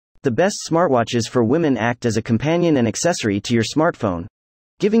The best smartwatches for women act as a companion and accessory to your smartphone,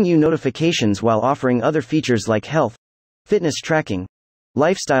 giving you notifications while offering other features like health, fitness tracking,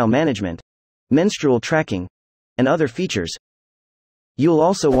 lifestyle management, menstrual tracking, and other features. You'll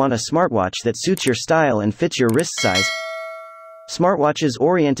also want a smartwatch that suits your style and fits your wrist size. Smartwatches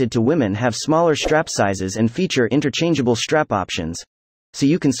oriented to women have smaller strap sizes and feature interchangeable strap options, so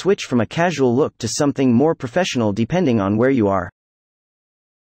you can switch from a casual look to something more professional depending on where you are.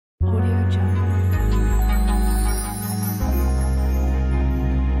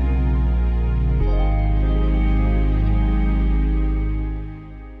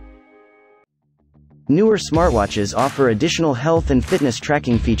 Newer smartwatches offer additional health and fitness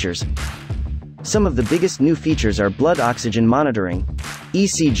tracking features. Some of the biggest new features are blood oxygen monitoring,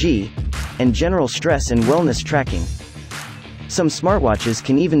 ECG, and general stress and wellness tracking. Some smartwatches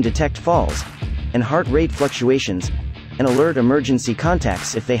can even detect falls and heart rate fluctuations and alert emergency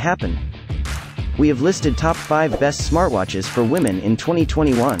contacts if they happen. We have listed top 5 best smartwatches for women in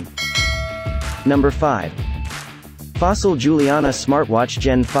 2021. Number 5. Fossil Juliana Smartwatch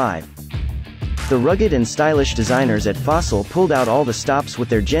Gen 5. The rugged and stylish designers at Fossil pulled out all the stops with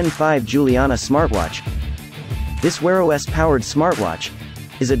their Gen 5 Juliana smartwatch. This Wear OS-powered smartwatch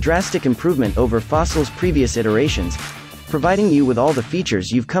is a drastic improvement over Fossil's previous iterations, providing you with all the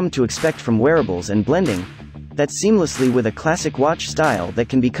features you've come to expect from wearables and blending that seamlessly with a classic watch style that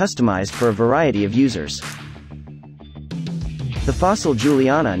can be customized for a variety of users. The Fossil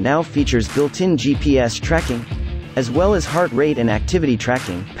Juliana now features built-in GPS tracking, as well as heart rate and activity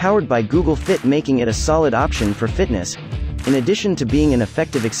tracking, powered by Google Fit, making it a solid option for fitness, in addition to being an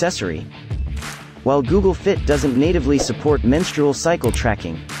effective accessory. While Google Fit doesn't natively support menstrual cycle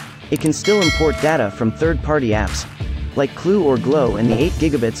tracking, it can still import data from third-party apps, like Clue or Glow, and the 8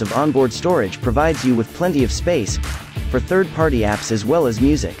 GB of onboard storage provides you with plenty of space for third-party apps as well as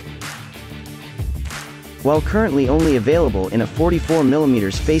music. While currently only available in a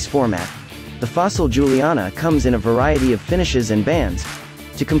 44mm face format, the Fossil Juliana comes in a variety of finishes and bands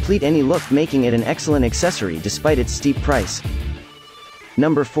to complete any look, making it an excellent accessory despite its steep price.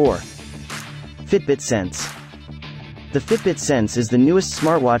 Number 4. Fitbit Sense. The Fitbit Sense is the newest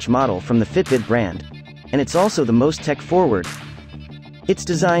smartwatch model from the Fitbit brand, and it's also the most tech-forward. It's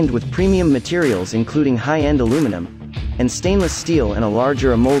designed with premium materials including high-end aluminum and stainless steel and a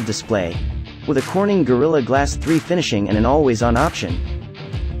larger AMOLED display, with a Corning Gorilla Glass 3 finishing and an always-on option.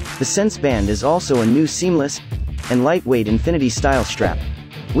 The Sense Band is also a new seamless and lightweight infinity-style strap,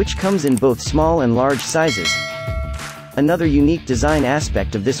 which comes in both small and large sizes. Another unique design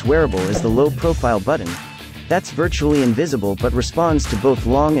aspect of this wearable is the low-profile button, that's virtually invisible but responds to both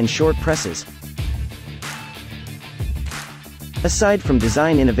long and short presses. Aside from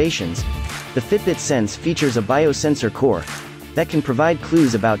design innovations, the Fitbit Sense features a biosensor core that can provide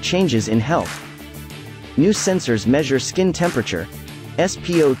clues about changes in health. New sensors measure skin temperature,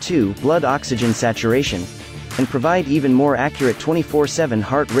 SpO2, blood oxygen saturation, and provide even more accurate 24/7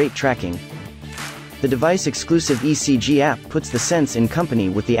 heart rate tracking. The device-exclusive ECG app puts the Sense in company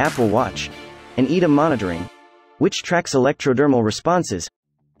with the Apple Watch and ETA monitoring, which tracks electrodermal responses,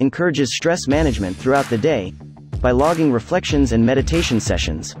 encourages stress management throughout the day by logging reflections and meditation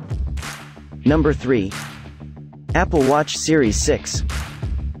sessions. Number 3. Apple Watch Series 6.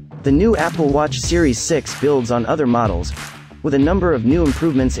 The new Apple Watch Series 6 builds on other models, with a number of new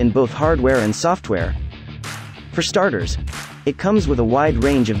improvements in both hardware and software. For starters, it comes with a wide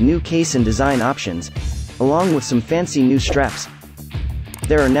range of new case and design options, along with some fancy new straps.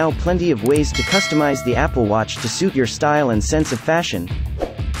 There are now plenty of ways to customize the Apple Watch to suit your style and sense of fashion.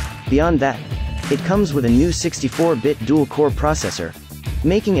 Beyond that, it comes with a new 64-bit dual-core processor,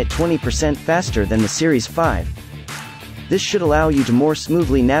 making it 20% faster than the Series 5. This should allow you to more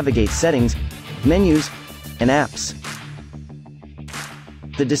smoothly navigate settings, menus, and apps.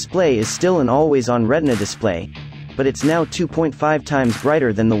 The display is still an always-on Retina display, but it's now 2.5 times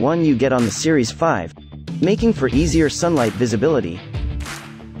brighter than the one you get on the Series 5, making for easier sunlight visibility.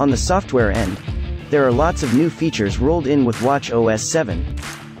 On the software end, there are lots of new features rolled in with Watch OS 7.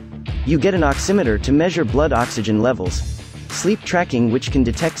 You get an oximeter to measure blood oxygen levels, sleep tracking which can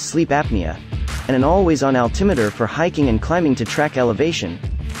detect sleep apnea, and an always-on altimeter for hiking and climbing to track elevation.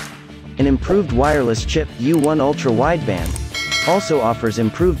 An improved wireless chip U1 Ultra Wideband also offers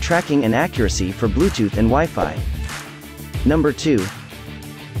improved tracking and accuracy for Bluetooth and Wi-Fi. Number 2.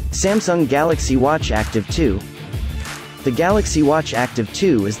 Samsung Galaxy Watch Active 2. The Galaxy Watch Active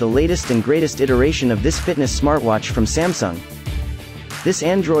 2 is the latest and greatest iteration of this fitness smartwatch from Samsung. This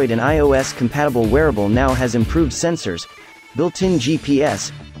Android and iOS-compatible wearable now has improved sensors, built-in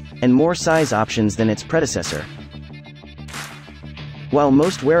GPS, and more size options than its predecessor. While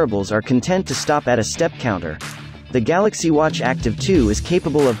most wearables are content to stop at a step counter, the Galaxy Watch Active 2 is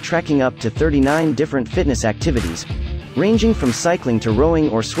capable of tracking up to 39 different fitness activities, ranging from cycling to rowing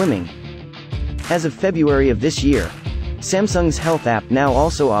or swimming. As of February of this year, Samsung's Health app now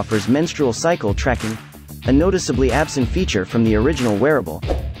also offers menstrual cycle tracking, a noticeably absent feature from the original wearable.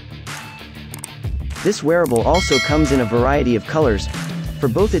 This wearable also comes in a variety of colors, for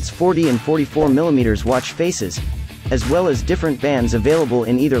both its 40 and 44mm watch faces, as well as different bands available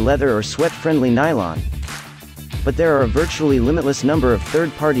in either leather or sweat-friendly nylon. But there are a virtually limitless number of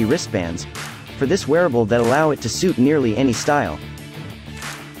third-party wristbands for this wearable that allow it to suit nearly any style.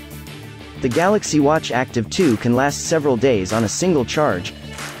 The Galaxy Watch Active 2 can last several days on a single charge,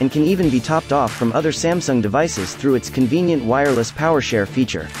 and can even be topped off from other Samsung devices through its convenient wireless PowerShare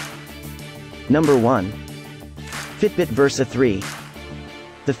feature. Number 1. Fitbit Versa 3.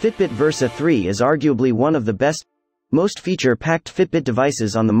 The Fitbit Versa 3 is arguably one of the best, most feature-packed Fitbit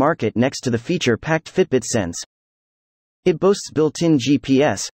devices on the market next to the feature-packed Fitbit Sense. It boasts built-in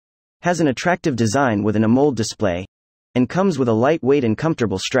GPS, has an attractive design with an AMOLED display, and comes with a lightweight and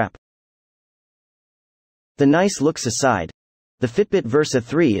comfortable strap. The nice looks aside, the Fitbit Versa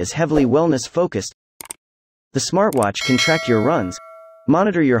 3 is heavily wellness-focused. The smartwatch can track your runs,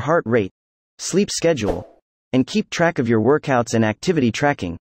 monitor your heart rate, sleep schedule, and keep track of your workouts and activity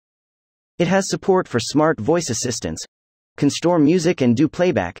tracking. It has support for smart voice assistants, can store music and do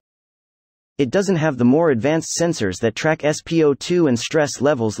playback. It doesn't have the more advanced sensors that track SpO2 and stress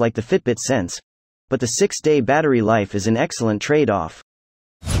levels like the Fitbit Sense, but the 6-day battery life is an excellent trade-off.